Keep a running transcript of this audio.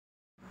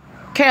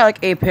Chaotic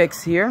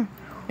Apex here,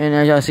 and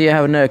as y'all see, I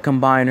have another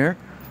combiner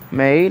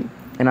made,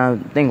 and I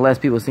think less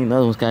people seen the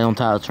other ones because I don't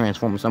tie the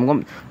Transformers. So I'm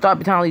going to start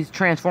between these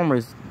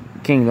Transformers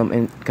Kingdom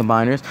and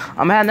combiners.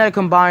 I'm having another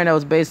combiner that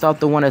was based off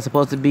the one that's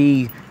supposed to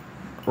be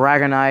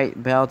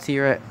ractonite,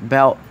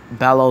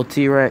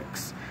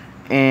 palotrex,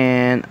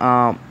 and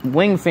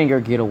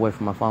Wingfinger. Get away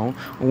from my phone.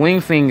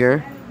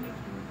 Wingfinger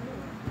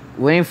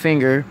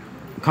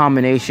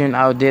combination.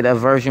 I did a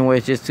version where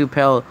it's just two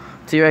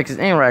palotrex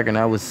and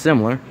ractonite. It was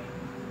similar.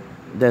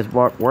 That's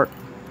work.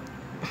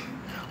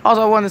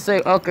 Also, I wanted to say,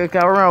 okay,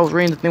 I remember I was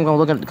reading the thing when I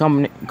was looking at the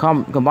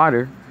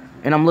combiner,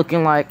 and I'm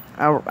looking like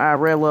I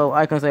read a little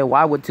icon say,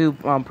 why would two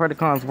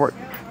Predacons work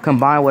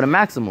combined with a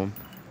maximum?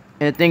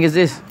 And the thing is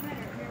this,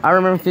 I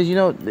remember because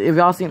if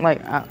y'all seen like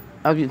I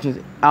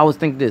was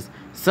thinking this,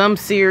 some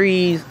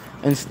series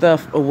and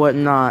stuff or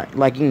whatnot,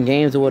 like in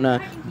games or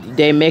whatnot,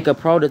 they make a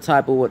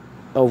prototype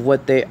of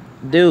what they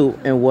do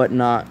and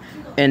whatnot,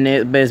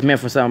 and but it's meant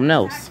for something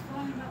else.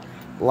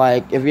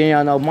 Like, if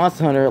y'all know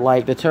Monster Hunter,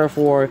 like the Turf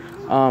War,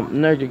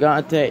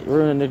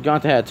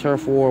 Nergigante had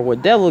Turf War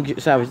with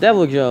Savage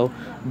Devil Joe,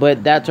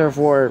 but that Turf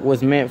War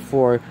was meant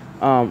for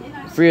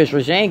Furious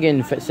Rajang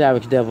and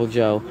Savage Devil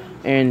Joe,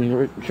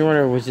 and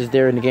Turner was just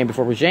there in the game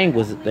before Rajang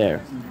was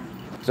there.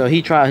 So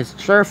he tried his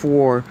Turf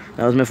War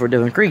that was meant for a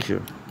different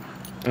creature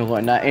and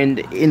whatnot. And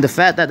in the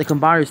fact that the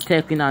combiner is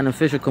technically not an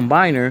official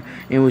combiner,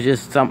 it was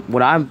just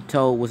what I'm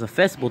told was a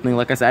festival thing.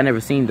 Like I said, I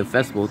never seen the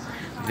festival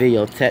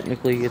video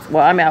technically.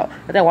 I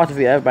didn't watch the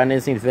video, but I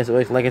never seen the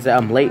festival. Like I said,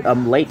 I'm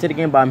late to the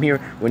game, but I'm here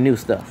with new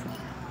stuff.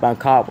 But I'm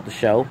caught with the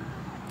show.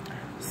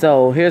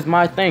 So here's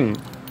my thing.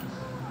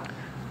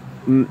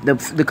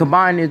 The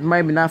combine is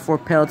maybe not for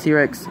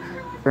palotrex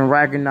and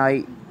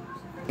ractonite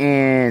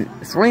and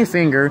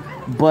Swingfinger,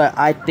 but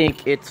I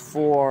think it's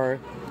for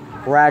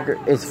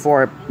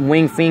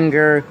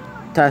Wingfinger,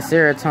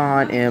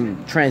 Triceraton, and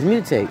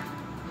Transmutate.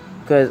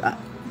 Because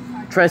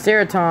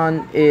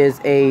Triceraton is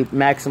a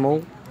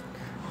maximal,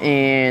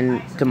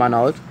 and to my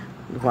knowledge,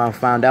 if I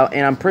found out,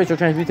 and I'm pretty sure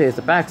Transmutate is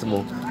a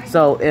maximal.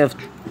 So if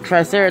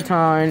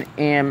Triceraton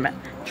and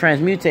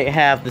Transmutate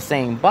have the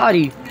same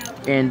body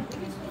and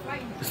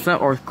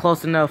or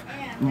close enough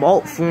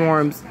alt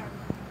forms,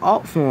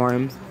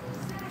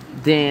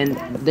 then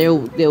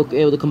they'll be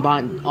able to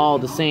combine all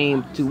the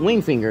same to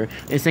Wingfinger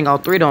and sing all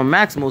three of them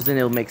maximals, then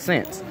it'll make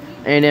sense.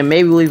 And then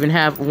maybe we'll even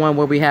have one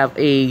where we have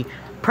a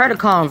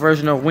Predacon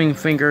version of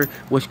Wingfinger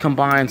which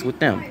combines with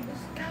them.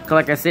 Cause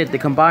like I said, the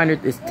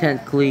combiner is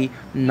technically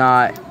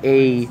not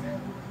a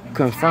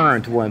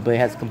confirmed one, but it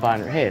has a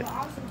combiner head.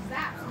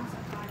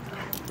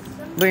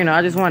 But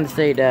I just wanted to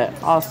say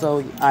that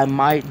also I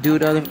might do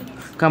the other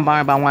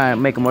combiner, but I want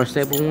to make a more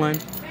stable one.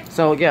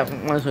 So yeah,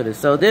 let's do this.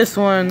 So this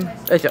one,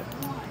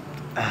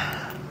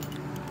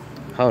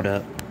 hold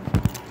up.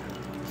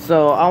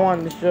 So I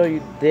wanted to show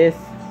you this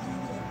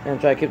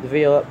and try to keep the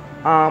video up.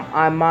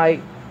 I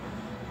might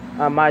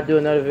do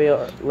another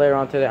video later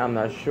on today. I'm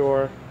not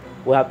sure.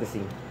 We'll have to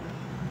see.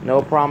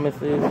 No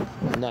promises,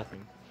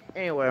 nothing.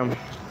 Anyway,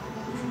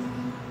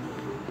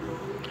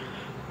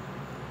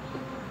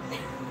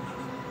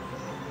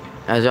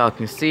 as y'all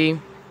can see,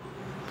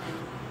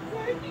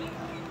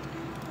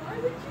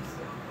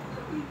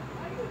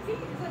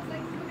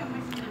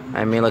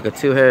 I mean like a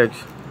two-head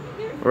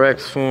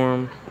Rex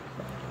form.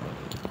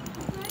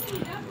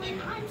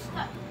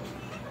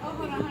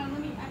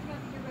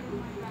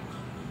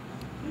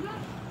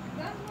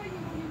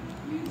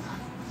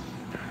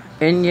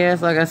 And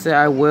yes, like I said,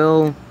 I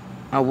will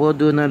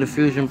do another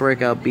Fusion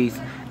Breakout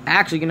Beast.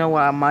 Actually, you know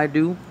what I might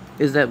do?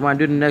 Is that when I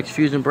do the next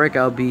Fusion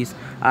Breakout Beast,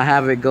 I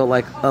have it go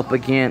like up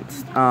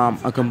against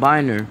a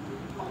combiner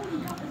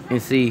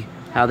and see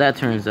how that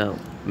turns out.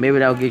 Maybe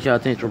that'll get y'all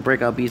attention for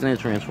Breakout Beast and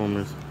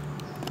Transformers.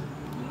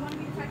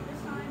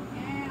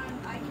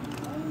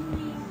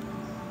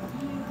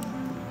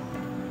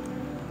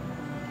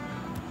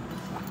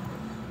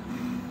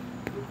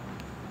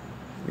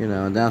 And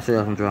then I'll show you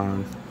some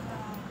drawings.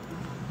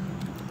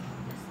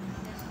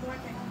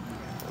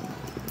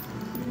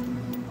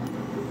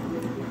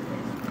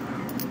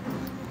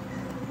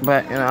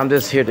 But I'm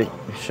just here to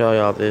show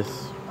y'all this.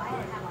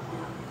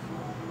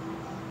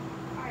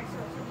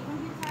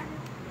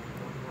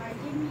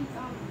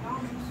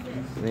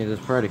 I need this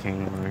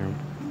Predacon over here.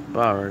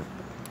 Alright.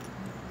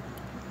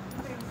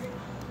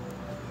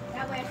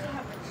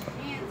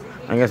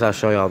 I guess I'll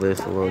show y'all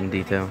this a little in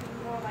detail.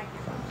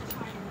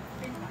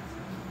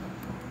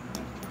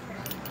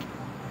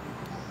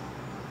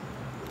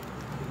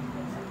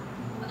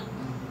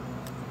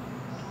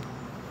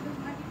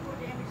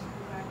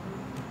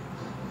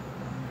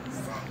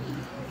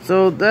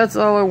 So that's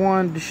all I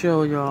wanted to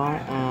show y'all.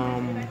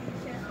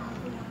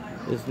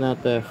 It's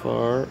not that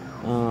far.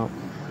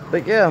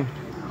 But yeah,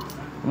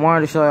 I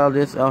wanted to show y'all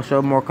this. I'll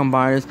show more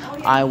combiners.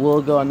 I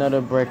will go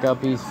another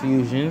Breakout Beast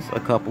Fusions, a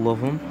couple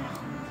of them.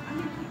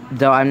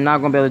 Though I'm not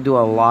going to be able to do a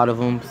lot of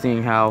them,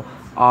 seeing how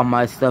all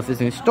my stuff is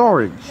in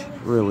storage,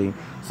 really.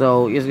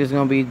 So it's just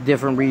going to be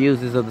different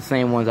reuses of the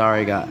same ones I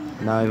already got.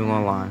 Not even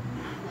going to lie.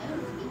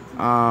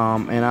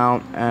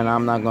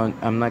 I'm not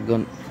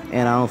going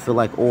and I don't feel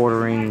like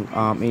ordering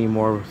any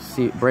more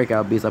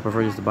breakout beasts. I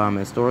prefer just to buy them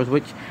in stores,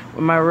 which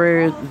with my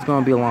rares, it's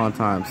going to be a long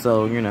time.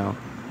 So, you know,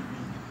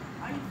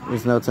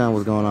 there's no telling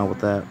what's going on with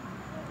that.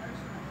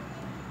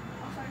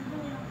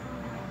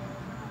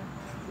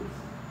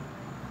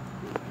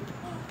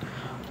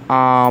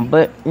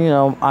 But, you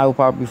know, I will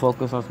probably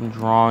focus on some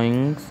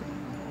drawings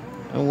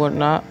and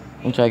whatnot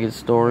and try to get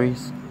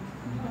stories.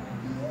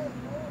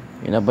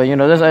 You know, but, you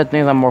know, there's other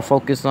things I'm more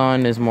focused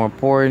on that's more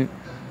important.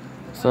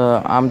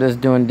 So, I'm just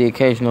doing the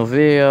occasional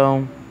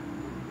video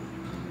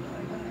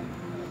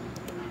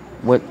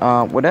with,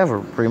 whatever,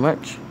 pretty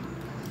much.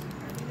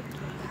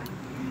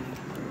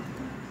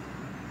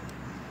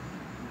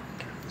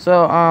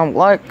 So,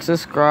 like,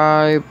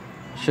 subscribe,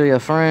 show your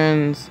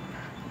friends,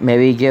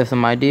 maybe give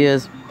some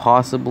ideas,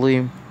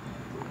 possibly.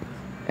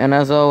 And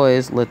as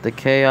always, let the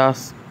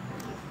chaos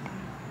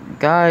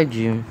guide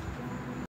you.